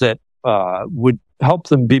reactors that would help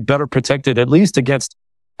them be better protected, at least against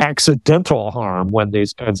accidental harm when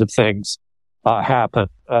these kinds of things happen.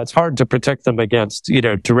 It's hard to protect them against,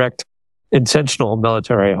 direct intentional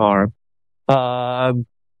military harm.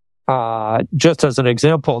 Just as an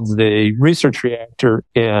example, the research reactor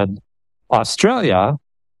in Australia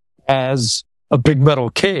has a big metal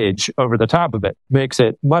cage over the top of it, makes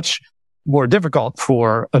it much more difficult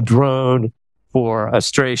for a drone, for a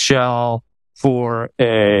stray shell, for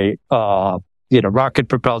a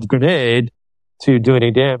rocket-propelled grenade to do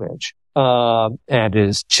any damage, and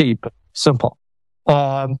is cheap, simple.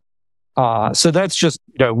 So that's just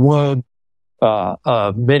one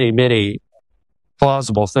of many, many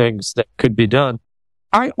plausible things that could be done.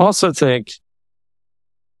 I also think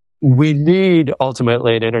we need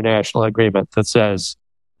ultimately an international agreement that says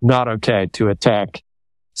not okay to attack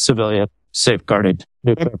civilian safeguarded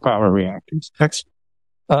nuclear power reactors.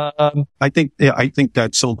 I think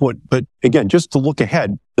that's so important. But again, just to look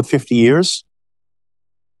ahead, the 50 years,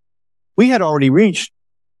 we had already reached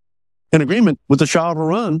an agreement with the Shah of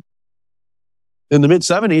Iran in the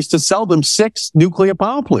mid-70s to sell them 6 nuclear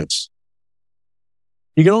power plants.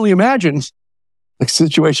 You can only imagine the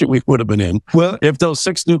situation we would have been in if those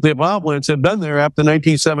 6 nuclear power plants had been there after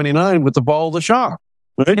 1979 with the fall of the Shah.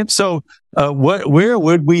 Right? So where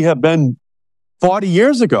would we have been 40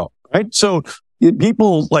 years ago? Right? So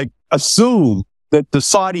people like assume that the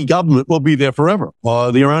Saudi government will be there forever,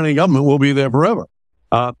 or the Iranian government will be there forever.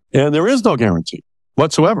 And there is no guarantee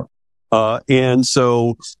whatsoever. And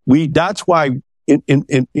so that's why,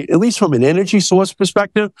 at least from an energy source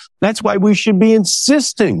perspective, that's why we should be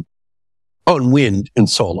insisting on wind and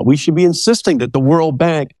solar. We should be insisting that the World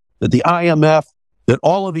Bank, that the IMF, that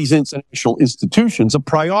all of these international institutions are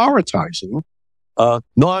prioritizing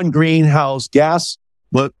non-greenhouse gas,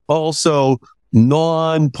 but also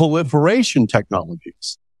non-proliferation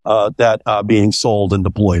technologies that are being sold and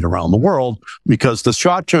deployed around the world, because the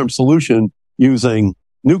short-term solution using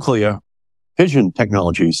nuclear fission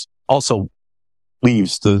technologies also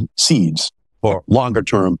leaves the seeds for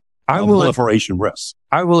longer-term proliferation risks.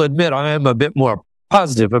 I will admit I am a bit more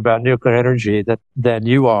positive about nuclear energy than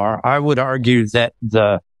you are. I would argue that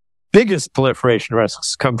the biggest proliferation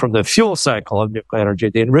risks come from the fuel cycle of nuclear energy,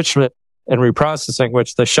 the enrichment and reprocessing,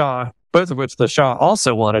 both of which the Shah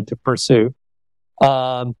also wanted to pursue.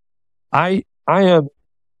 I am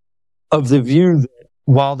of the view that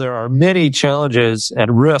while there are many challenges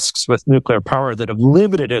and risks with nuclear power that have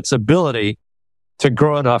limited its ability to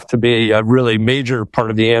grow enough to be a really major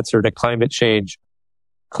part of the answer to climate change.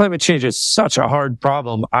 Climate change is such a hard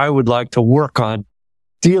problem. I would like to work on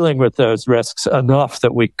dealing with those risks enough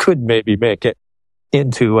that we could maybe make it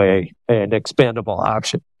into an expandable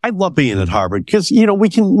option. I love being at Harvard because, we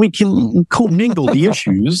can commingle the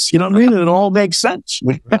issues. You know what I mean? And it all makes sense.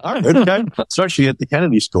 Harvard, okay? Especially at the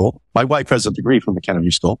Kennedy School. My wife has a degree from the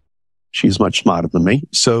Kennedy School. She's much smarter than me.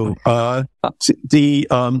 So,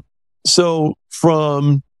 so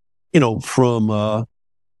from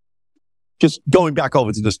just going back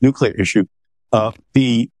over to this nuclear issue, there's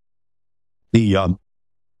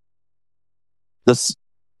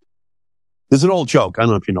an old joke. I don't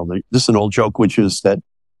know if you know this is an old joke, which is that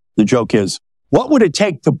the joke is, what would it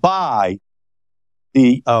take to buy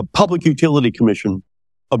the Public Utility Commission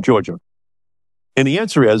of Georgia? And the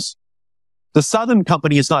answer is, the Southern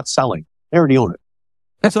Company is not selling. They already own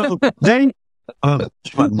it. So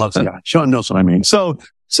Sean loves the guy. Sean knows what I mean. So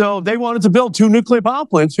they wanted to build 2 nuclear power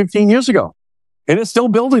plants 15 years ago, and it's still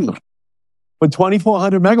building them with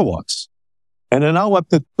 2,400 megawatts. And they're now up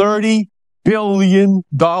to $30 billion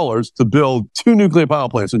to build 2 nuclear power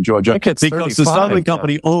plants in Georgia because the Southern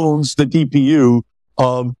Company owns the DPU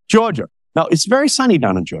of Georgia. Now, it's very sunny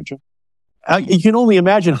down in Georgia. You can only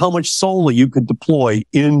imagine how much solar you could deploy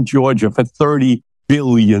in Georgia for $30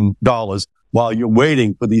 billion while you're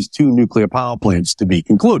waiting for these 2 nuclear power plants to be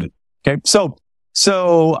concluded. Okay.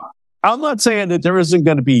 So I'm not saying that there isn't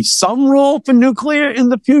going to be some role for nuclear in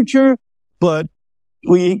the future, but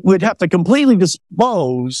we would have to completely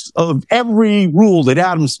dispose of every rule that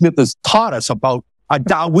Adam Smith has taught us about a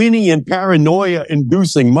Darwinian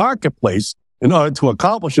paranoia-inducing marketplace in order to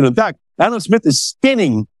accomplish it. In fact, Adam Smith is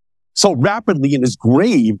spinning so rapidly in his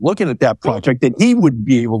grave looking at that project that he would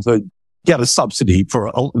be able to get a subsidy for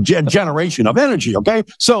a generation of energy, okay?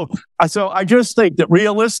 So I just think that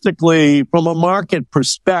realistically, from a market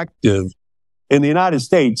perspective, in the United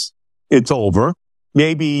States, it's over.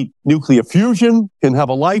 Maybe nuclear fusion can have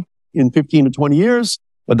a life in 15 to 20 years,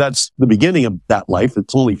 but that's the beginning of that life.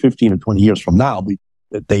 It's only 15 or 20 years from now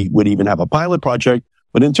that they would even have a pilot project.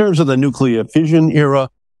 But in terms of the nuclear fission era,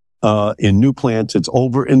 in new plants, it's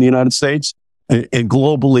over in the United States. And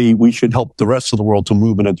globally, we should help the rest of the world to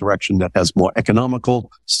move in a direction that has more economical,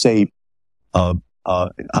 safe, and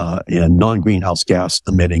non-greenhouse gas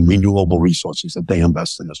emitting renewable resources that they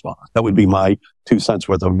invest in as well. That would be my 2 cents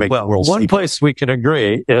worth of making the world safer. One place we can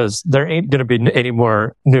agree is there ain't going to be any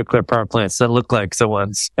more nuclear power plants that look like the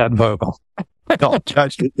ones at Vogtle. No,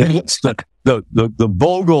 it's the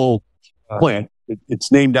Vogtle plant.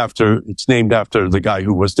 It's named after the guy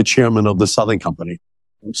who was the chairman of the Southern Company.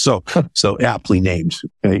 So aptly named.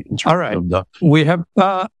 Okay, all right. We have,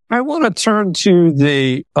 I want to turn to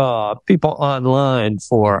the people online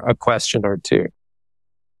for a question or two.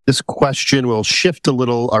 This question will shift a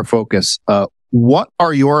little our focus. What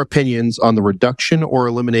are your opinions on the reduction or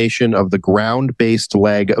elimination of the ground-based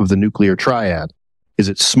leg of the nuclear triad? Is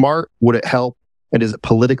it smart? Would it help? And is it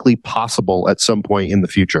politically possible at some point in the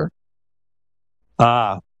future?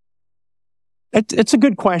 It's a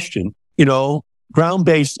good question.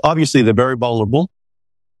 Ground-based, obviously they're very vulnerable.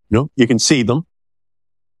 You can see them.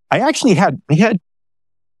 We had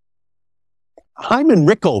Hyman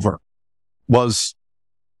Rickover was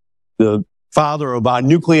the father of our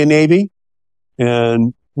nuclear navy.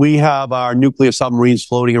 And we have our nuclear submarines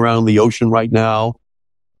floating around the ocean right now.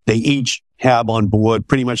 They each have on board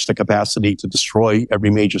pretty much the capacity to destroy every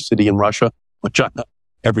major city in Russia. Which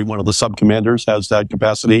every one of the sub-commanders has that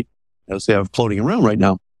capacity, as they have floating around right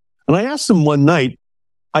now. And I asked them one night,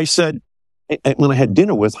 I said, when I had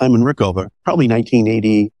dinner with Hyman Rickover, probably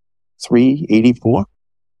 1983, 84,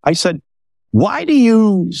 I said, why do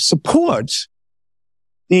you support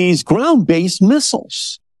these ground-based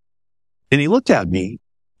missiles? And he looked at me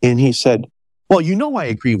and he said, well, you know, I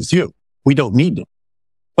agree with you. We don't need them.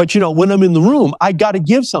 But, when I'm in the room, I got to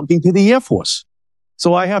give something to the Air Force.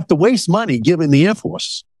 So I have to waste money giving the Air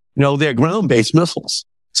Force, their ground-based missiles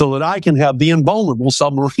so that I can have the invulnerable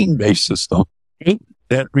submarine-based system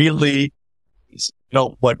that really is,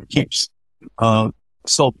 what keeps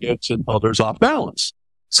Soviets and others off balance.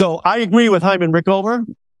 So I agree with Hyman Rickover.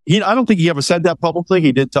 I don't think he ever said that publicly.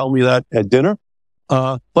 He did tell me that at dinner.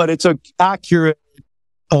 But it's an accurate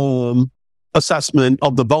assessment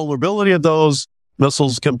of the vulnerability of those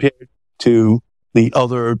missiles compared to the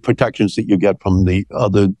other protections that you get from the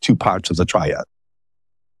other two parts of the triad.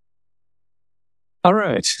 All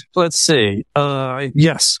right. Let's see.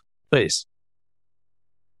 Yes, please.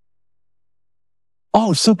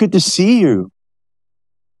 Oh, so good to see you.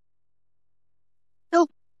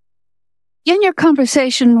 In your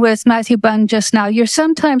conversation with Matthew Bunn just now, you're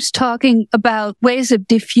sometimes talking about ways of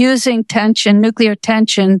diffusing tension, nuclear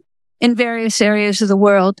tension, in various areas of the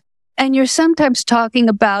world. And you're sometimes talking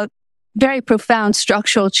about very profound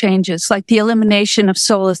structural changes, like the elimination of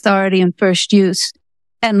sole authority and first use,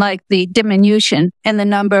 and like the diminution in the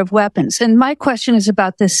number of weapons. And my question is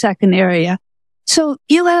about this second area. So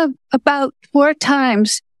you have about 4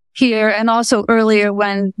 times here, and also earlier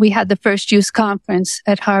when we had the first use conference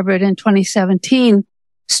at Harvard in 2017,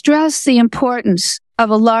 stressed the importance of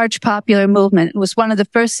a large popular movement. It was one of the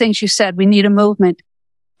first things you said, we need a movement.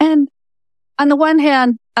 And on the one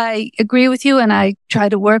hand, I agree with you and I try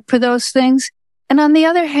to work for those things. And on the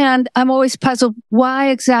other hand, I'm always puzzled, why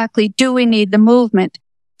exactly do we need the movement?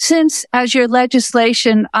 Since, as your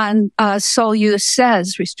legislation on sole use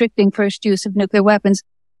says, restricting first use of nuclear weapons,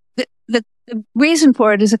 the reason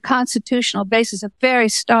for it is a constitutional basis, a very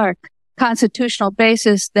stark constitutional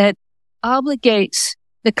basis that obligates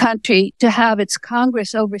the country to have its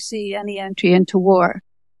Congress oversee any entry into war.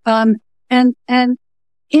 And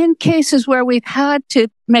in cases where we've had to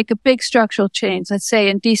make a big structural change, let's say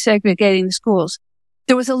in desegregating the schools,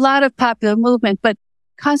 there was a lot of popular movement, but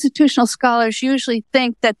constitutional scholars usually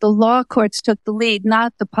think that the law courts took the lead,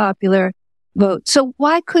 not the popular vote. So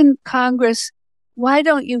why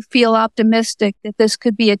don't you feel optimistic that this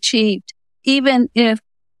could be achieved, even if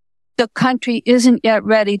the country isn't yet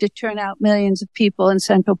ready to turn out millions of people in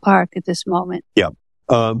Central Park at this moment? Yeah.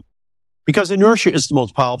 Because inertia is the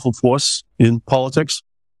most powerful force in politics.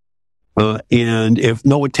 And if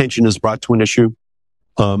no attention is brought to an issue,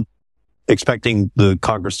 expecting the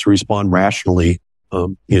Congress to respond rationally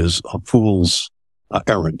is a fool's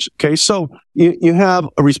errand. Okay, so you have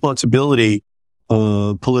a responsibility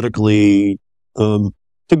politically to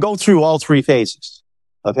go through all 3 phases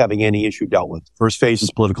of having any issue dealt with. The first phase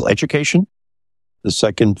is political education. The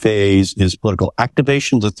second phase is political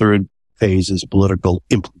activation. The third phase is political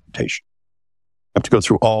implementation. You have to go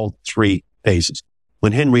through all 3 phases.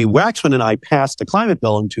 When Henry Waxman and I passed the climate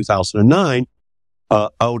bill in 2009,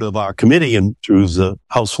 out of our committee and through the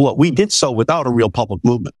House floor, we did so without a real public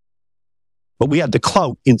movement. But we had the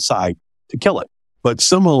clout inside to kill it. But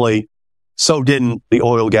similarly, so didn't the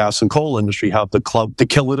oil, gas, and coal industry have the clout to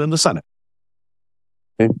kill it in the Senate.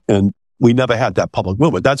 Okay? And we never had that public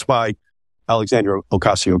movement. That's why Alexandria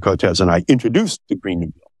Ocasio-Cortez and I introduced the Green New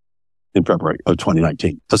Deal in February of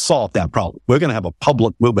 2019 to solve that problem. We're going to have a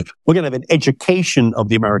public movement. We're going to have an education of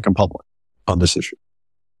the American public on this issue.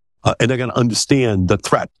 And they're going to understand the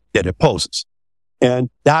threat that it poses.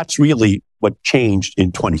 And that's really what changed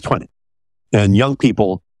in 2020. And young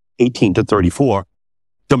people, 18 to 34,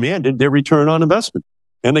 demanded their return on investment.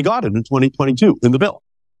 And they got it in 2022 in the bill.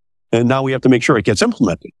 And now we have to make sure it gets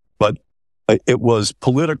implemented. But it was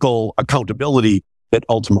political accountability that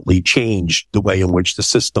ultimately changed the way in which the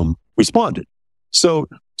system responded. So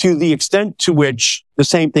to the extent to which the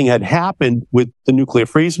same thing had happened with the nuclear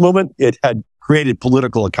freeze movement, it had created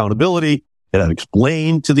political accountability. It had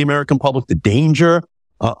explained to the American public the danger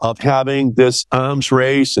of having this arms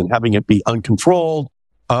race and having it be uncontrolled.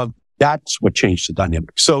 That's what changed the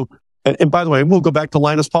dynamic. So, and by the way, we'll go back to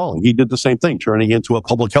Linus Pauling. He did the same thing, turning into a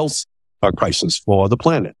public health crisis for the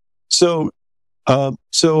planet. So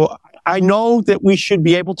I know that we should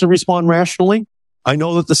be able to respond rationally. I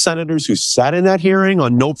know that the senators who sat in that hearing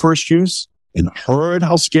on no first use and heard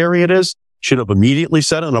how scary it is should have immediately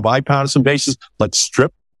said on a bipartisan basis, let's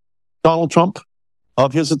strip Donald Trump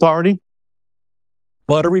of his authority.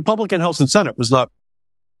 But a Republican House and Senate was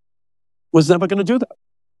never going to do that.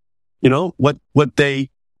 You know, what they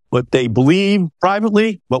believe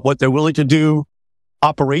privately, but what they're willing to do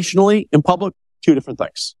operationally in public, two different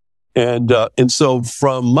things. And so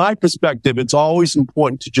from my perspective, it's always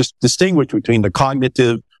important to just distinguish between the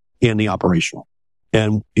cognitive and the operational.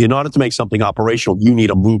 And in order to make something operational, you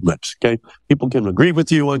need a movement. Okay. People can agree with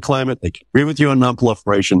you on climate. They can agree with you on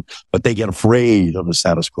nonproliferation, but they get afraid of the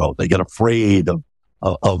status quo. They get afraid of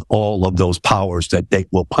all of those powers that they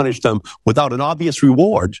will punish them without an obvious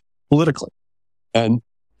reward politically. And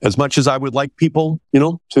as much as I would like people, you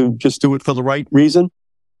know, to just do it for the right reason,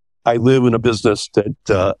 I live in a business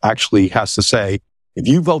that actually has to say, if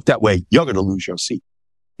you vote that way, you're going to lose your seat.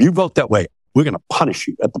 If you vote that way, we're going to punish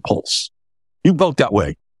you at the polls. You vote that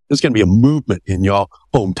way, there's going to be a movement in your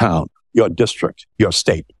hometown, your district, your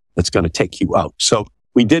state that's going to take you out. So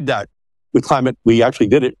we did that with climate. We actually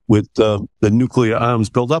did it with the nuclear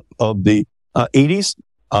arms buildup of the 80s,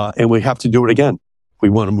 and we have to do it again.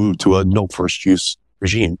 We want to move to a no first use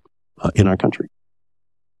regime in our country.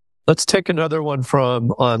 Let's take another one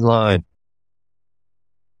from online.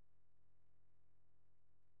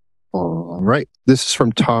 All right. This is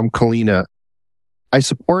from Tom Kalina. I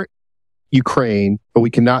support Ukraine, but we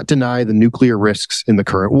cannot deny the nuclear risks in the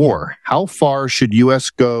current war. How far should U.S.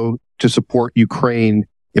 go to support Ukraine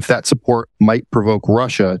if that support might provoke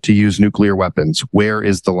Russia to use nuclear weapons? Where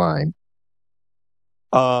is the line?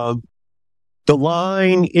 The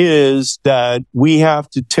line is that we have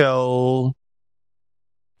to tell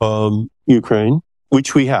Ukraine,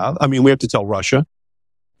 which we have. I mean, we have to tell Russia,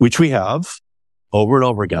 which we have over and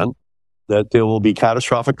over again, that there will be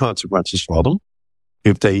catastrophic consequences for them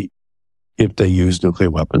if they use nuclear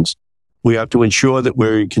weapons. We have to ensure that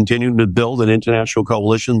we're continuing to build an international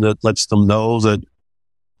coalition that lets them know that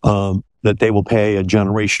that they will pay a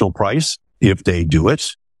generational price if they do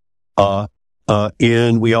it.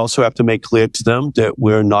 And we also have to make clear to them that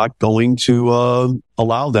we're not going to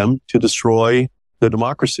allow them to destroy the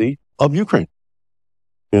democracy of Ukraine.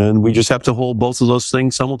 And we just have to hold both of those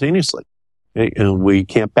things simultaneously. And we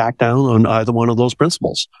can't back down on either one of those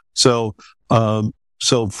principles. So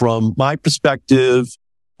from my perspective,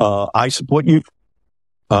 I support you.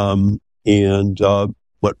 And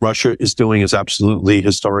what Russia is doing is absolutely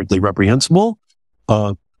historically reprehensible.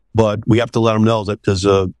 But we have to let them know that there's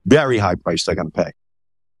a very high price they're going to pay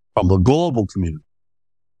from the global community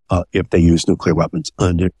if they use nuclear weapons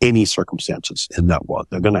under any circumstances in that war.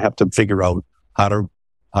 They're going to have to figure out how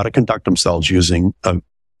to conduct themselves using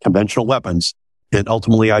conventional weapons. And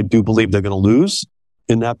ultimately, I do believe they're going to lose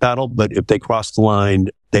in that battle. But if they cross the line,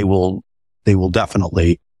 they will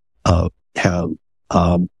definitely they'll have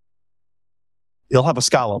a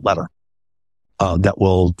scarlet letter that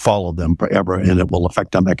will follow them forever, and it will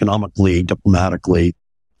affect them economically, diplomatically,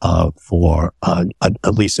 for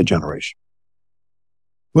at least a generation.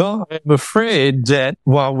 Well, I'm afraid that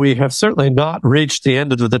while we have certainly not reached the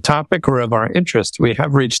end of the topic or of our interest, we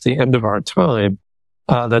have reached the end of our time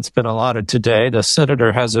that's been allotted today. The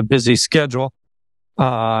senator has a busy schedule.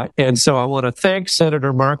 And so I want to thank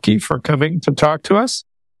Senator Markey for coming to talk to us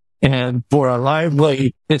and for a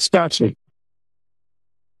lively discussion.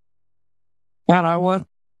 And I want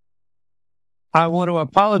to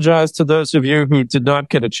apologize to those of you who did not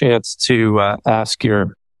get a chance to ask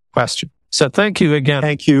your question. So thank you again.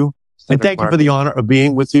 Thank you. Senator And thank Markey. you for the honor of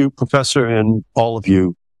being with you, Professor, and all of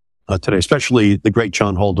you today, especially the great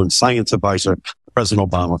John Holden, science advisor to President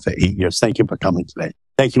Obama for 8 years. Thank you for coming today.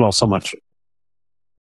 Thank you all so much.